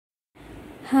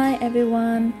Hi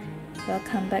everyone,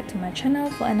 welcome back to my channel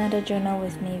for another journal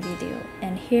with me video.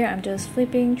 And here I'm just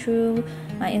flipping through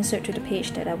my insert to the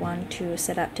page that I want to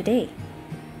set up today.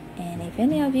 And if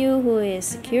any of you who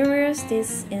is curious,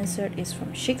 this insert is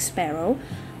from Chic Sparrow.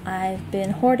 I've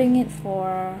been hoarding it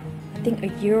for I think a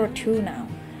year or two now.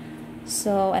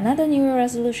 So another New Year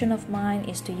resolution of mine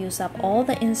is to use up all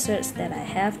the inserts that I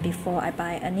have before I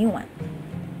buy a new one.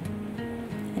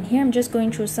 And here I'm just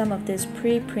going through some of this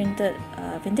pre-printed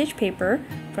vintage paper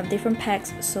from different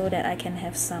packs so that I can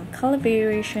have some color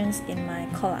variations in my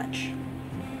collage.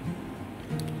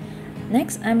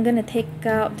 Next, I'm gonna take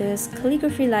out this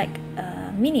calligraphy-like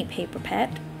mini paper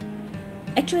pad.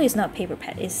 Actually, it's not paper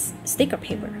pad; it's sticker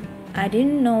paper. I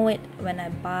didn't know it when I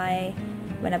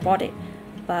bought it,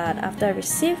 but after I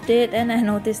received it, then I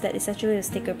noticed that it's actually a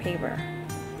sticker paper.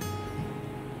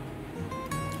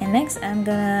 And next, I'm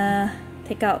gonna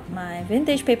take out my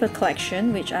vintage paper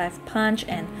collection, which I've punched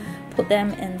and put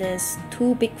them in these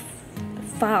two big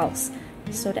files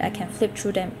so that I can flip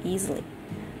through them easily.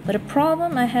 But the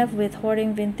problem I have with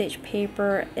hoarding vintage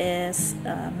paper is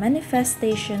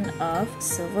manifestation of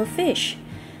silverfish.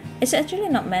 It's actually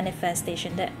not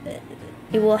manifestation, that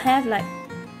it will have like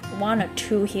one or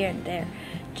two here and there,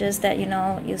 just that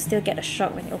you still get a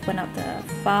shock when you open up the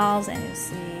files and you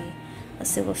see a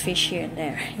silverfish here and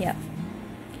there. Yeah.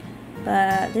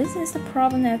 But this is the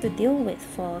problem I have to deal with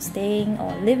for staying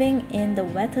or living in the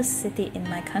wettest city in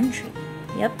my country.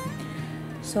 Yep.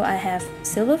 So I have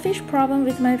silverfish problem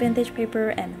with my vintage paper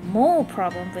and mole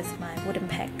problem with my wooden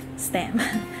peg stamp.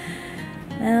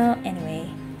 Well, anyway,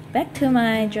 back to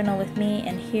my journal with me,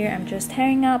 and here I'm just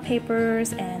tearing out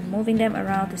papers and moving them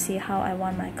around to see how I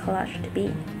want my collage to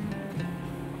be.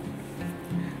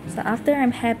 So after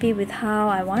I'm happy with how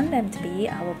I want them to be,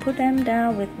 I will put them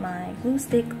down with my glue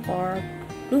stick or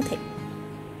glue tape.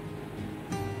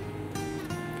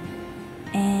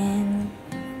 And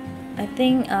I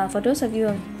think for those of you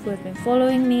who have been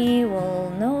following me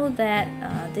will know that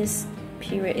this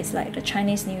period is like the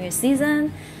Chinese New Year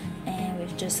season, and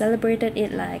we've just celebrated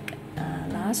it like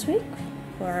last week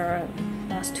or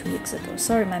last 2 weeks ago.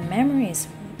 Sorry, my memory is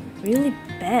really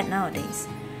bad nowadays.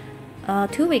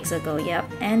 2 weeks ago, yep.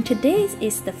 And today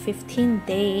is the 15th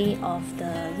day of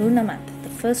the lunar month, the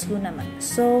first lunar month.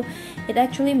 So it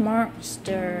actually marks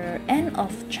the end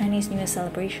of Chinese New Year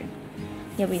celebration.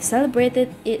 Yeah, we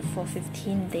celebrated it for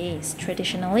 15 days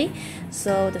traditionally.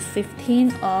 So the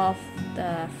 15th of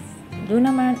the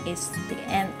lunar month is the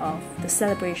end of the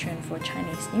celebration for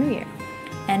Chinese New Year.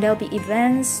 And there'll be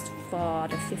events for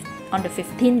on the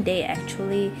 15th day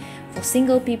actually. For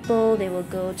single people, they will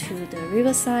go to the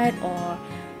riverside or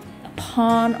a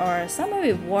pond or somewhere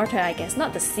with water, I guess,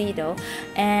 not the sea though,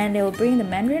 and they will bring the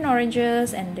mandarin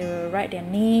oranges and they will write their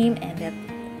name and their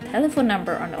telephone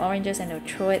number on the oranges, and they'll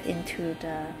throw it into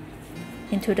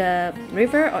the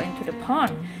river or into the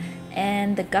pond.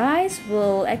 And the guys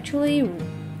will actually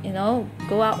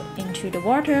go out into the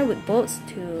water with boats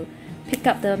to pick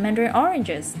up the mandarin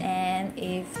oranges, and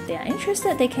if they are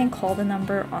interested, they can call the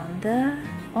number on the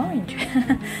orange.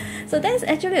 So that's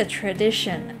actually a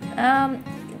tradition.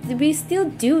 We still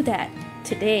do that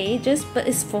today, but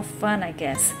it's for fun, I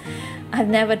guess. I've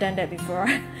never done that before.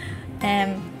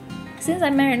 And since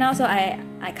I'm married now, so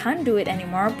I can't do it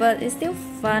anymore, but it's still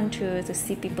fun to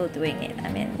see people doing it.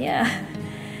 I mean, yeah.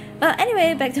 Well,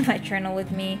 anyway, back to my journal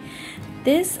with me.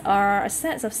 These are a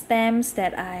set of stamps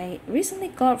that I recently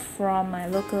got from my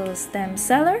local stamp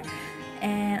seller,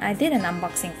 and I did an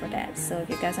unboxing for that. So if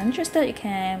you guys are interested, you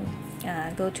can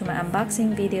go to my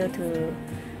unboxing video to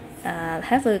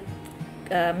have a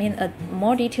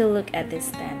more detailed look at these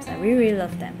stamps. I really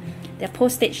love them. They're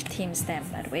postage theme stamps,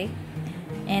 by the way.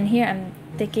 And here I'm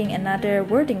taking another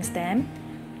wording stamp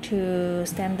to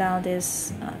stamp down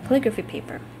this calligraphy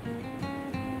paper.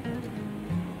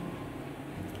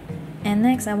 And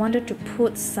next, I wanted to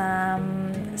put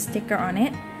some sticker on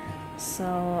it. So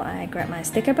I grabbed my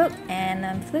sticker book and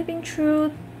I'm flipping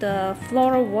through the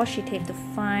floral washi tape to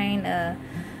find a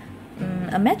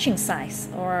matching size,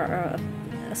 or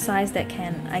a size that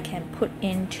I can put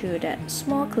into that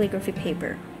small calligraphy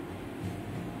paper.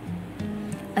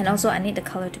 And also I need the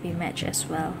color to be matched as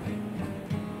well.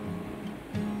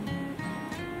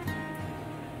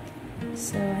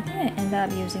 So I think I ended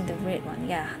up using the red one.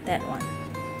 Yeah, that one.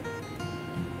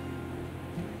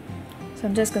 So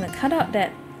I'm just gonna cut out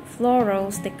that floral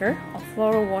sticker or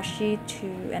floral washi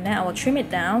and then I will trim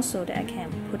it down so that I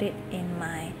can put it in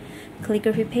my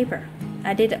calligraphy paper.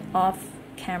 I did it off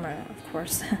camera, of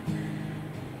course.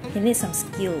 You need some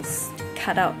skills to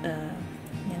cut out the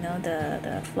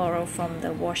floral from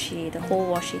the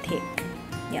whole washi tape.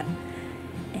 Yeah.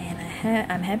 And I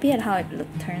I'm happy at how it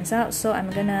turns out. So I'm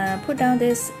gonna put down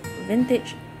this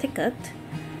vintage ticket,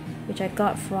 which I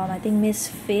got from, I think, Miss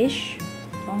Fish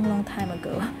long time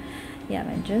ago. Yeah,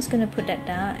 I'm just gonna put that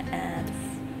down and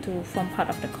to form part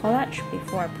of the collage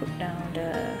before I put down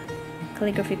the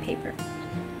calligraphy paper.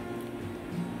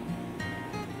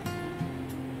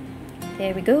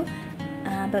 There we go.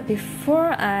 But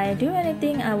before I do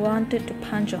anything, I wanted to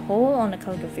punch a hole on the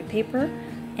calligraphy paper,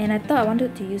 and I thought I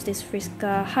wanted to use this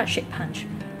Frisca heart shape punch.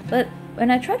 But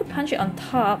when I try to punch it on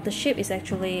top, the shape is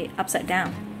actually upside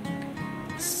down.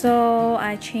 So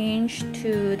I changed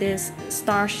to this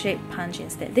star shaped punch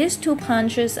instead. These two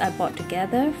punches I bought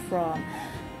together from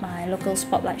my local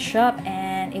spotlight shop,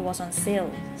 and it was on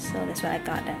sale, so that's why I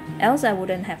got them. Else I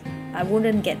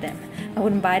wouldn't get them. I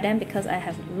wouldn't buy them because I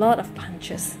have a lot of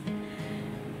punches.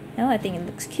 Now I think it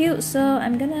looks cute, so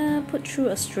I'm gonna put through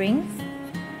a string.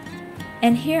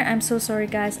 And here, I'm so sorry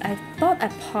guys, I thought I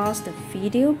paused the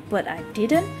video, but I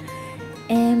didn't.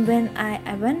 And when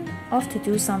I went off to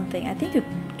do something, I think to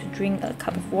drink a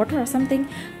cup of water or something,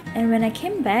 and when I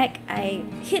came back, I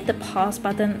hit the pause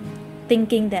button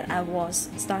thinking that I was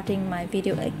starting my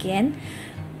video again,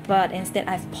 but instead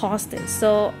I've paused it.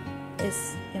 So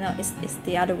it's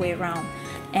the other way around.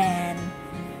 And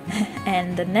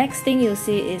the next thing you'll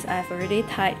see is I've already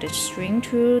tied the string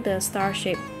through the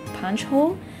star-shaped punch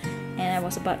hole, and I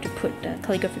was about to put the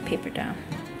calligraphy paper down.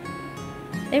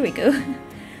 There we go.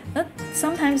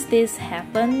 Sometimes this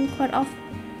happens quite often.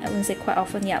 I wouldn't say quite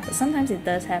often, yeah, but sometimes it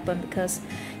does happen because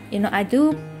I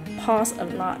do pause a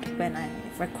lot when I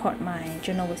record my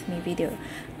journal with me video.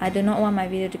 I do not want my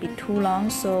video to be too long,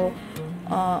 so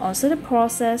on certain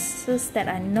processes that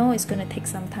I know is going to take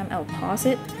some time, I'll pause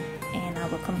it and I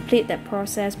will complete that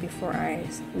process before I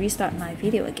restart my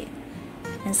video again.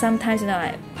 And sometimes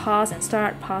I pause and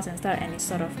start, and it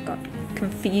sort of got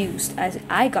confused.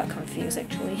 I got confused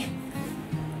actually.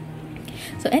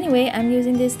 So anyway, I'm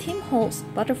using this Tim Holtz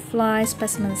butterfly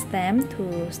specimen stamp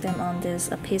to stamp on this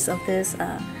a piece of this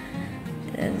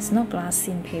it's not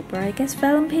glassine paper, I guess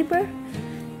vellum paper.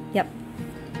 Yep.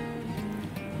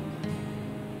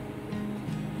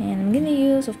 And I'm gonna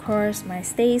use, of course, my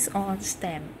Stays On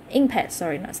stamp. Ink pad,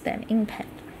 sorry, not stamp, ink pad.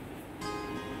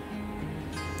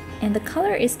 And the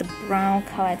color is the brown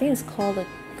color. I think it's called the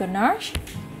ganache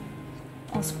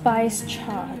or spice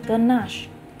char. Ganache.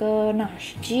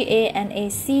 Ganache.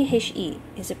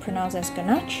 Is it pronounced as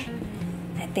ganache?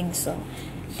 I think so.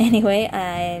 Anyway,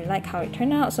 I like how it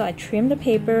turned out, so I trimmed the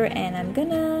paper and I'm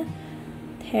gonna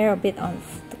tear a bit on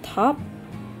the top,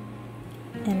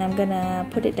 and I'm gonna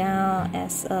put it down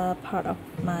as a part of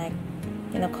my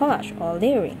collage or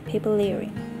layering, paper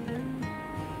layering.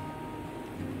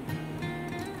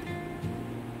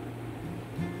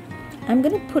 I'm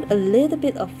gonna put a little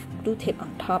bit of glue tape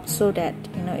on top so that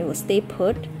it will stay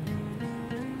put.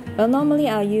 Well, normally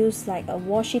I'll use like a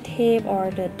washi tape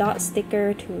or the dot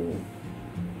sticker to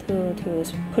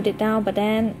put it down, but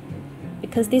then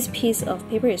because this piece of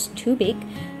paper is too big,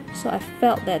 so I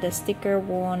felt that the sticker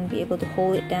won't be able to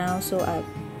hold it down, so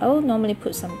I will normally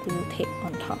put some glue tape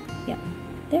on top. Yeah,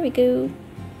 there we go.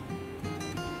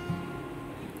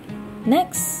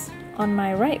 Next, on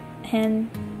my right hand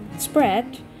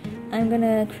spread, I'm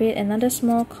gonna create another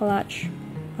small collage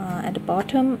at the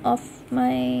bottom of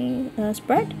my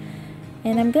spread,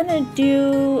 and I'm gonna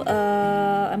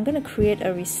create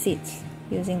a receipt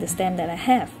using the stamp that I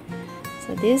have.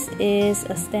 So this is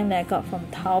a stamp that I got from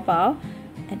Taobao.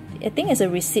 I think it's a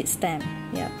receipt stamp.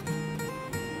 Yeah.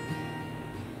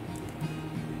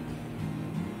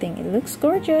 I think it looks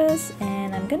gorgeous,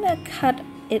 and I'm gonna cut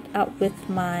it out with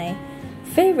my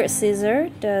favorite scissor,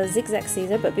 the zigzag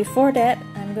scissor. But before that,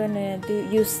 I'm gonna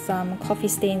use some coffee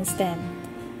stain stamp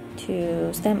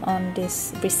to stamp on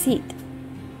this receipt.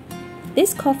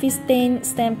 This coffee stain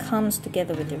stamp comes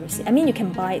together with the receipt. I mean, you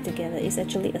can buy it together. It's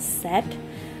actually a set,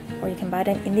 or you can buy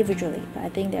them individually. But I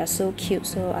think they are so cute,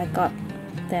 so I got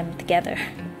them together.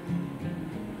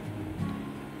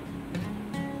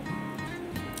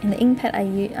 And the ink pad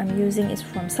I'm using is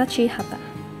from Sachi Hata.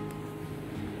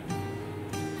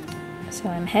 So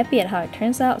I'm happy at how it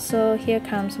turns out. So here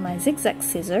comes my zigzag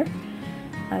scissor.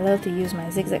 I love to use my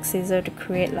zigzag scissor to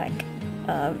create like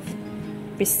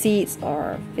receipts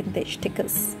or vintage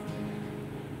tickets.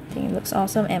 I think it looks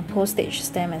awesome, and postage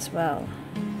stamp as well.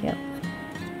 Yep.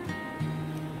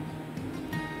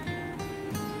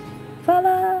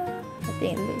 Voila! I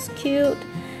think it looks cute.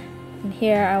 And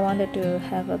here I wanted to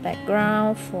have a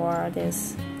background for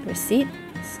this receipt,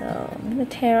 so I'm gonna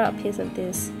tear out a piece of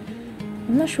this.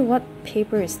 I'm not sure what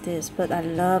paper is this, but I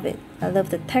love it. I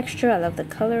love the texture, I love the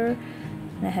color,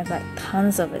 and I have like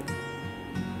tons of it.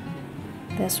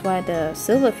 That's why the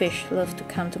silverfish loves to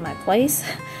come to my place.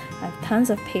 I have tons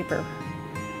of paper.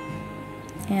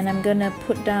 And I'm gonna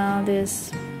put down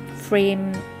this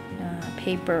frame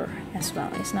paper as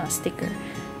well. It's not a sticker,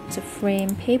 it's a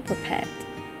frame paper pad.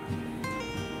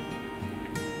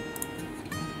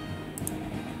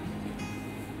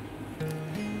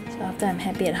 So after I'm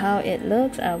happy at how it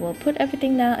looks, I will put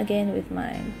everything down again with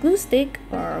my glue stick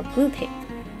or glue tape.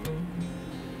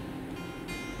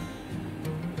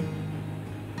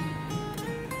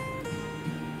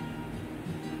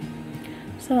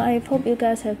 So I hope you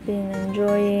guys have been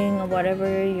enjoying whatever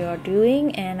you're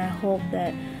doing, and I hope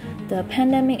that the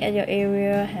pandemic at your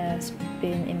area has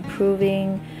been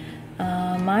improving.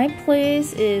 My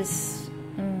place is,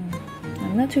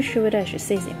 I'm not too sure whether I should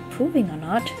say it's improving or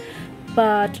not,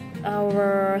 but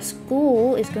our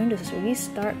school is going to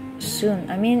restart soon.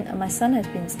 I mean, my son has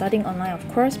been studying online, of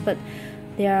course, but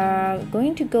they are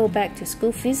going to go back to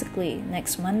school physically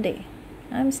next Monday.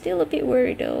 I'm still a bit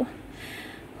worried though.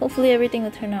 Hopefully everything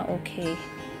will turn out okay.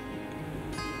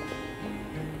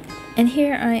 And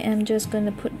here I am just going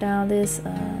to put down this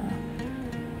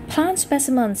plant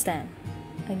specimen stand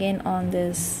again on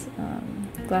this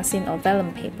glassine or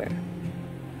vellum paper.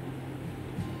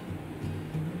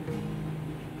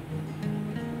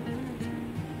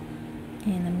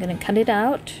 And I'm gonna cut it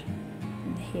out.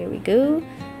 And here we go.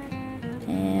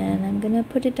 And I'm gonna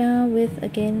put it down with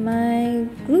again my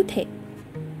glue tape.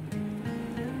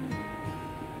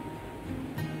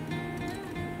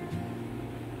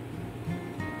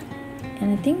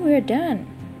 And I think we're done.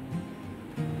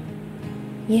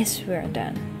 Yes, we're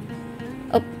done.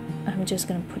 Oh, I'm just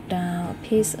gonna put down a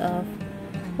piece of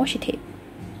washi tape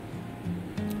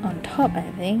on top, I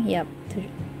think. Yep,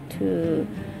 to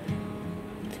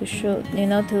show, you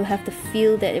know, to have the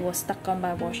feel that it was stuck on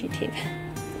by washi tape.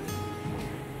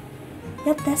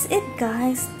 Yep, that's it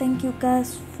guys. Thank you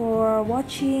guys for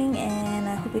watching, and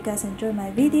I hope you guys enjoyed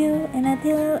my video. And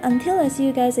until I see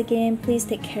you guys again, please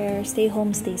take care, stay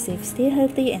home, stay safe, stay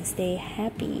healthy, and stay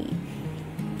happy.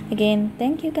 Again,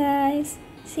 thank you guys.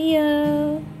 See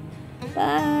you.